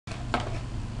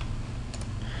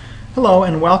Hello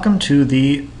and welcome to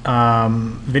the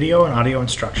video and audio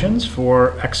instructions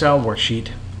for Excel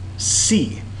worksheet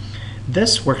C.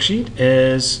 This worksheet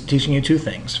is teaching you two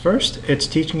things. First, it's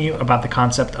teaching you about the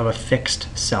concept of a fixed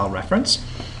cell reference.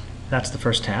 That's the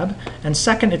first tab. And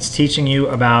second, it's teaching you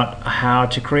about how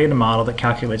to create a model that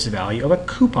calculates the value of a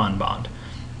coupon bond.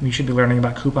 You should be learning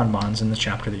about coupon bonds in the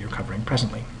chapter that you're covering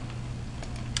presently.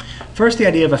 First, the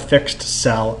idea of a fixed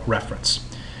cell reference.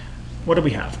 What do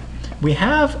we have? We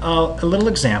have a little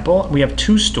example. We have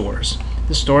two stores.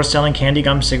 The store is selling candy,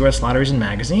 gum, cigarettes, lotteries, and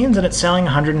magazines, and it's selling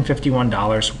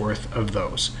 $151 worth of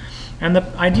those. And the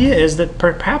idea is that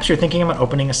perhaps you're thinking about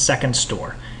opening a second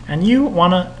store, and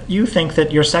you think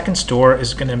that your second store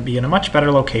is going to be in a much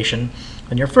better location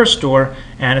than your first store,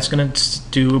 and it's going to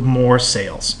do more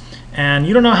sales. And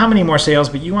you don't know how many more sales,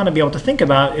 but you want to be able to think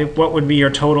about what would be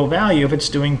your total value if it's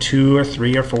doing 2 or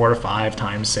 3 or 4 or 5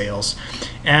 times sales.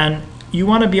 And you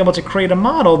want to be able to create a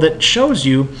model that shows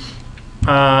you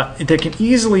that can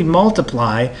easily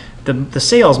multiply the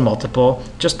sales multiple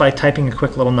just by typing a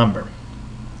quick little number.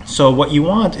 So what you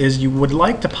want is you would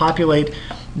like to populate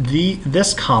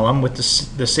this column with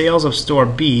the sales of store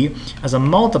B as a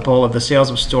multiple of the sales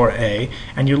of store A,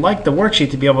 and you'd like the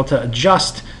worksheet to be able to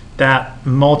adjust that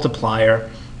multiplier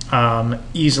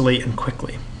easily and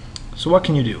quickly. So what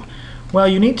can you do? Well,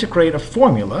 you need to create a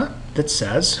formula that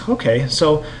says, okay,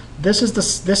 so this is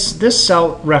this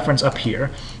cell reference up here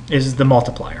is the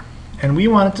multiplier, and we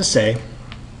want it to say,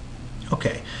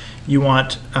 okay, you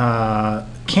want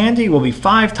candy will be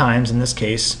 5 times, in this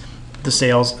case, the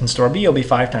sales in store B will be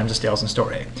 5 times the sales in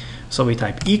store A. So we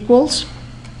type equals,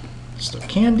 so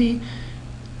candy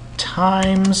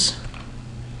times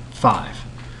 5.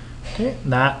 Okay,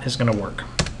 that is going to work.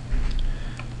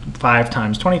 5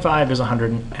 times 25 is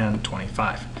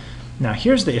 125. Now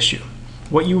here's the issue.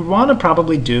 What you want to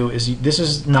probably do is, this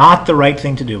is not the right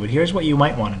thing to do, but here's what you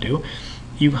might want to do.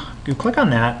 You click on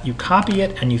that, you copy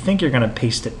it, and you think you're going to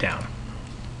paste it down.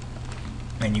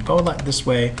 And you go this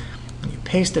way, and you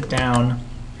paste it down,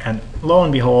 and lo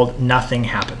and behold, nothing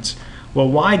happens. Well,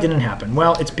 why didn't it happen?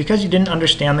 Well, it's because you didn't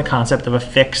understand the concept of a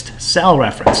fixed cell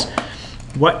reference.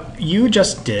 What you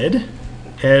just did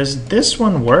is this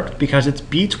one worked because it's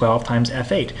B12 times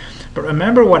F8. But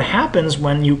remember, what happens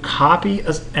when you copy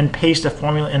and paste a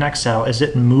formula in Excel is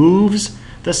it moves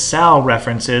the cell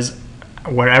references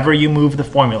wherever you move the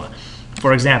formula.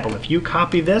 For example, if you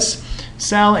copy this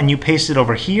cell and you paste it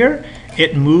over here,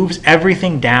 it moves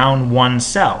everything down one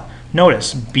cell.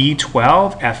 Notice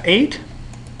B12 F8,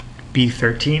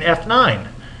 B13 F9,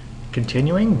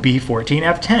 continuing B14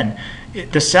 F10.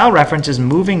 The cell reference is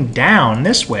moving down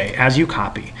this way as you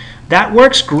copy. That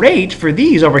works great for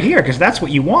these over here because that's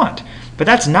what you want, but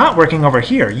that's not working over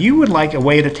here. You would like a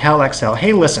way to tell Excel,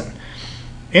 hey, listen,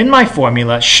 in my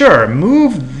formula, sure,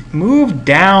 move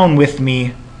down with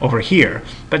me over here,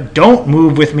 but don't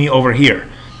move with me over here.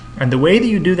 And the way that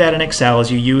you do that in Excel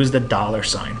is you use the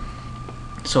 $sign.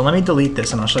 So let me delete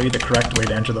this and I'll show you the correct way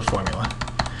to enter the formula.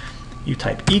 You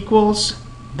type equals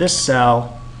this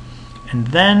cell, and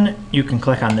then you can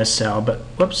click on this cell, but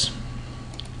whoops,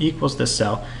 equals this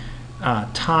cell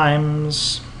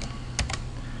times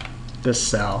this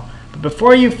cell. But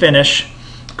before you finish,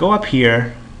 go up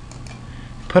here,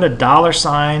 put a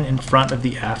 $sign in front of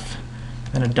the F,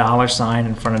 and a $sign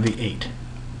in front of the 8.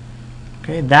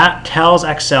 Okay, that tells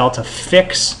Excel to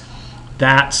fix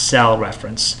that cell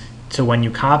reference. So when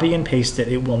you copy and paste it,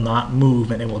 it will not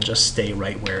move and it will just stay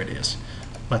right where it is.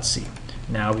 Let's see.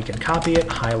 Now we can copy it,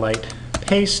 highlight,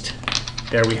 paste.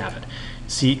 There we have it.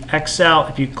 See,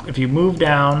 Excel, if you move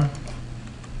down,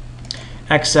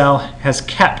 Excel has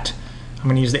kept, I'm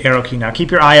going to use the arrow key now,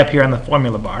 keep your eye up here on the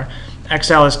formula bar.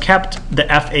 Excel has kept the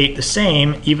F8 the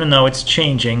same, even though it's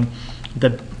changing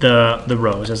the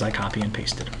rows as I copy and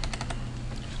paste it.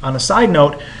 On a side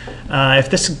note, if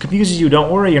this confuses you, don't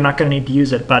worry, you're not going to need to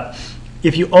use it, but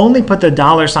if you only put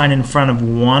the $sign in front of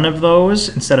one of those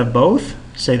instead of both,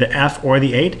 say the F or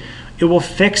the 8, it will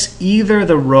fix either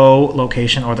the row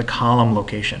location or the column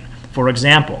location. For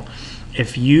example,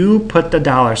 if you put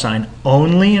the $sign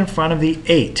only in front of the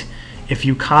 8, if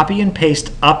you copy and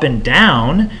paste up and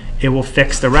down, it will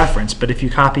fix the reference. But if you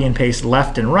copy and paste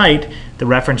left and right, the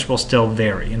reference will still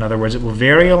vary. In other words, it will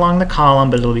vary along the column,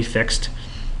 but it'll be fixed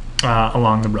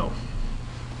along the row.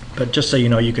 But just so you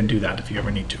know, you can do that if you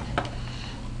ever need to.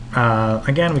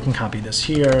 Again, we can copy this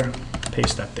here,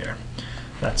 paste that there.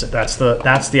 That's it.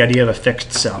 That's the idea of a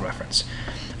fixed cell reference.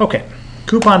 Okay,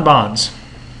 coupon bonds.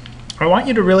 I want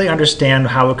you to really understand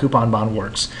how a coupon bond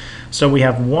works. So we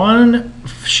have one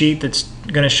sheet that's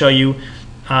going to show you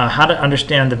how to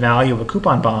understand the value of a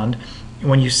coupon bond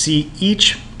when you see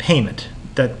each payment.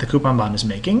 that the coupon bond is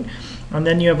making. And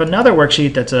then you have another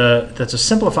worksheet that's a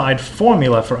simplified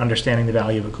formula for understanding the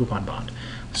value of a coupon bond.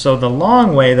 So the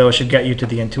long way, though, should get you to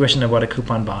the intuition of what a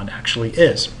coupon bond actually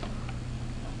is.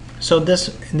 So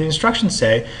the instructions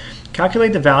say,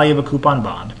 calculate the value of a coupon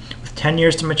bond with 10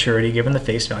 years to maturity given the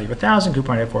face value of 1,000,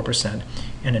 coupon rate of 4%,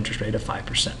 and interest rate of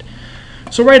 5%.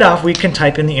 So right off, we can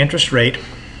type in the interest rate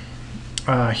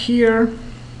here,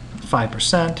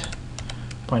 5%,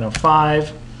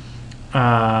 0.05.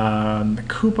 The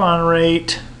coupon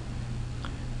rate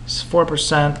is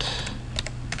 4%.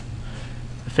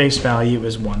 The face value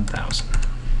is 1,000.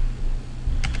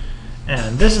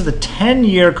 And this is the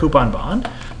 10-year coupon bond.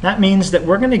 That means that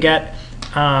we're going to get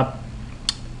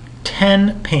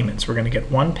 10 payments. We're going to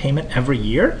get one payment every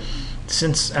year.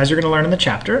 Since, as you're going to learn in the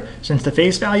chapter, since the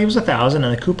face value is 1,000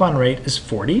 and the coupon rate is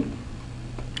 40,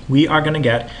 we are going to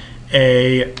get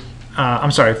a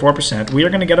 4%. We are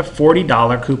going to get a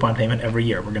 $40 coupon payment every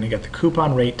year. We're going to get the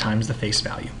coupon rate times the face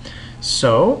value.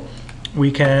 So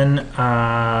we can,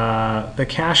 the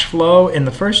cash flow in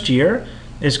the first year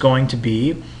is going to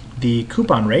be the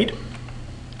coupon rate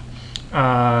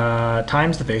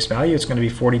times the face value. It's going to be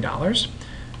 $40.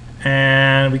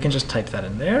 And we can just type that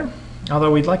in there.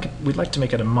 Although we'd like to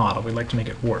make it a model. We'd like to make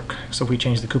it work. So if we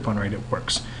change the coupon rate, it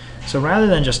works. So rather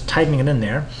than just typing it in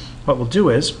there, what we'll do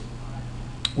is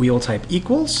we will type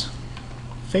equals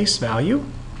face value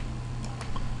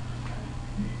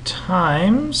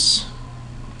times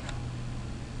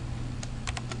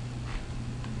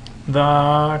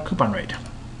the coupon rate.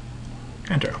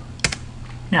 Enter.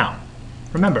 Now,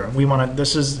 remember, we want to,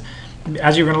 this is,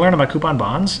 as you're going to learn about coupon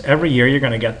bonds, every year you're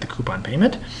going to get the coupon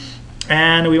payment.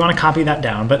 And we want to copy that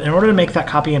down. But in order to make that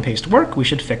copy and paste work, we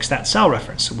should fix that cell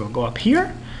reference. So we'll go up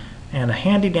here. And a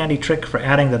handy dandy trick for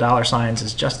adding the dollar signs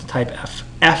is just to type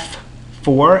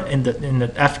F4 in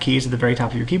the F keys at the very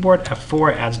top of your keyboard.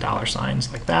 F4 adds dollar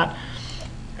signs like that.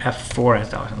 F4 adds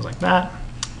dollar signs like that.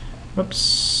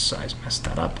 Whoops, I messed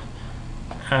that up.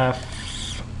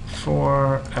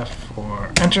 F4,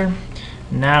 F4, enter.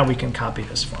 Now we can copy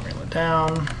this formula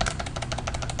down.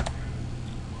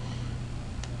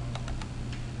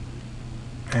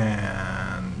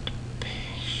 And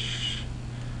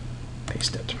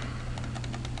paste it.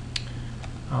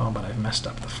 Oh, but I've messed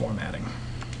up the formatting.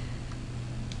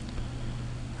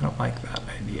 I don't like that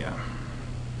idea.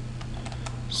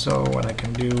 So what I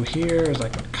can do here is I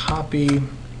can copy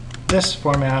this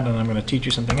format, and I'm going to teach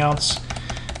you something else.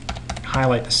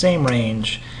 Highlight the same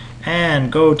range and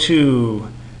go to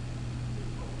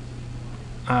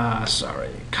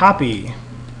copy,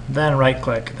 then right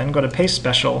click, then go to paste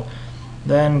special,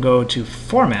 then go to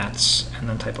formats, and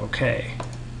then type OK.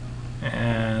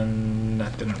 And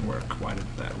that didn't work. Why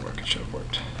didn't that work? It should have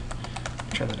worked.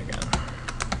 Try that again.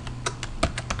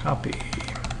 Copy.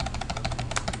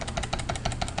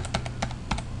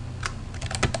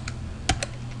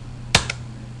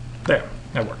 There,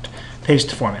 that worked. Paste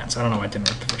formats. I don't know why it didn't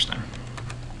work the first time.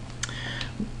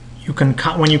 You can,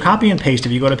 when you copy and paste,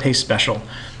 if you go to paste special,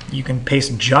 you can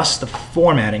paste just the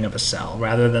formatting of a cell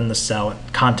rather than the cell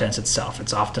contents itself.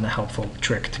 It's often a helpful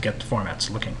trick to get the formats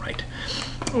looking right.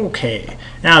 Okay,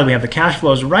 now that we have the cash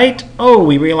flows right,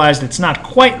 we realized it's not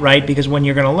quite right because when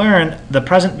you're going to learn the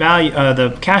present value,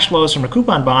 the cash flows from a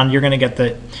coupon bond, you're going to get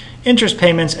the interest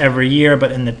payments every year,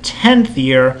 but in the 10th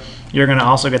year, you're going to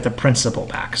also get the principal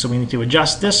back. So we need to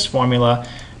adjust this formula.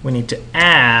 We need to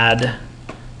add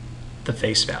the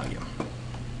face value.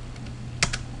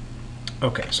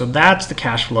 Okay, so that's the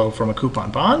cash flow from a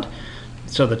coupon bond.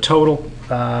 So the total,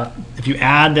 if you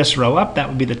add this row up, that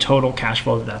would be the total cash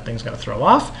flow that thing's going to throw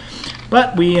off.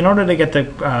 But in order to get the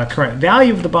current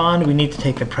value of the bond, we need to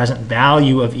take the present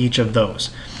value of each of those.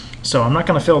 So I'm not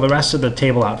going to fill the rest of the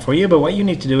table out for you, but what you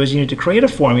need to do is you need to create a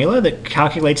formula that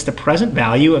calculates the present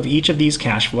value of each of these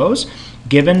cash flows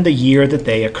given the year that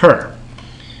they occur.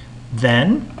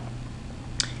 Then,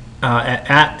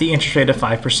 at the interest rate of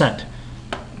 5%.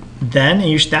 Then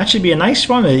that should be a nice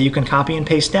formula that you can copy and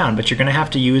paste down, but you're going to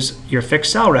have to use your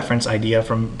fixed cell reference idea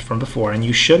from before, and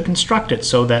you should construct it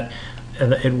so that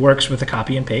it works with the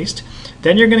copy and paste.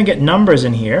 Then you're going to get numbers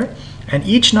in here, and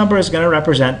each number is going to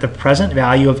represent the present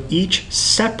value of each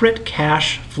separate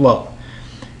cash flow.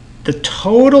 The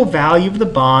total value of the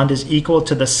bond is equal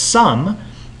to the sum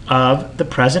of the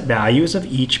present values of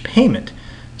each payment.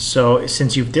 So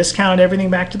since you've discounted everything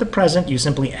back to the present, you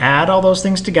simply add all those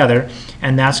things together,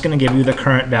 and that's going to give you the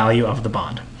current value of the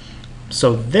bond.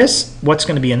 So this, what's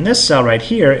going to be in this cell right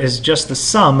here, is just the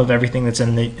sum of everything that's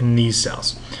in these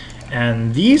cells.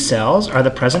 And these cells are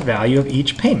the present value of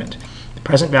each payment. The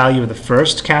present value of the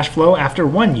first cash flow after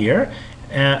 1 year,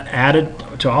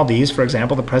 added to all these, for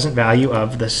example, the present value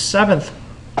of the seventh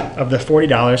of the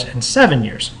 $40 in 7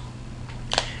 years.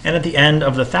 And at the end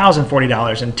of the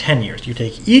 $1,040 in 10 years. You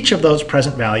take each of those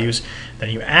present values, then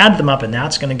you add them up, and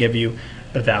that's going to give you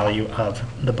the value of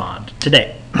the bond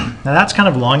today. Now that's kind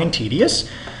of long and tedious,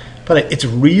 but it's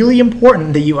really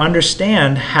important that you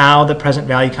understand how the present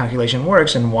value calculation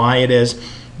works and why it is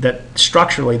that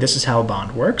structurally this is how a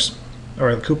bond works, or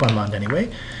a coupon bond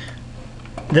anyway.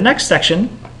 The next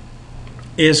section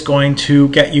is going to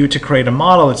get you to create a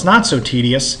model. It's not so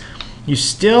tedious. You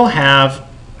still have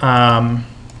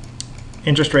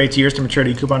interest rates, years to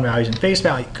maturity, coupon values, and face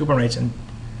value, coupon rates and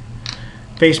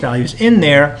face values in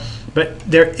there, but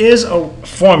there is a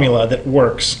formula that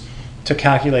works to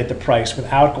calculate the price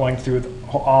without going through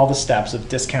all the steps of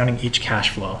discounting each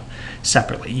cash flow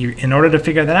separately. In order to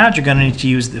figure that out, you're going to need to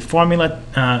use the formula,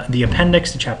 the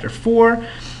appendix to Chapter 4. You're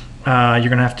going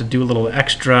to have to do a little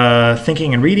extra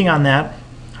thinking and reading on that.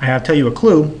 I have to tell you a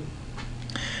clue.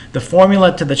 The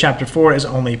formula to the Chapter 4 is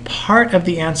only part of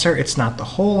the answer. It's not the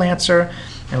whole answer.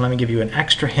 And let me give you an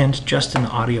extra hint just in the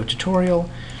audio tutorial.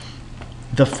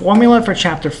 The formula for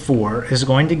Chapter 4 is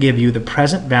going to give you the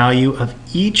present value of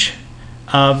each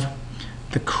of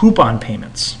the coupon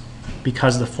payments,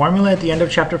 because the formula at the end of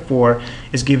Chapter 4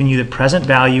 is giving you the present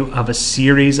value of a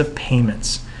series of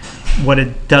payments. What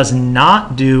it does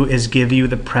not do is give you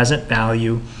the present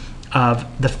value of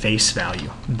the face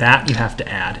value. That you have to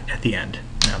add at the end.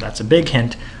 Now that's a big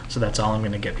hint, so that's all I'm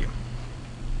going to give you.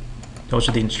 Those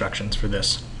are the instructions for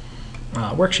this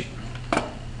worksheet.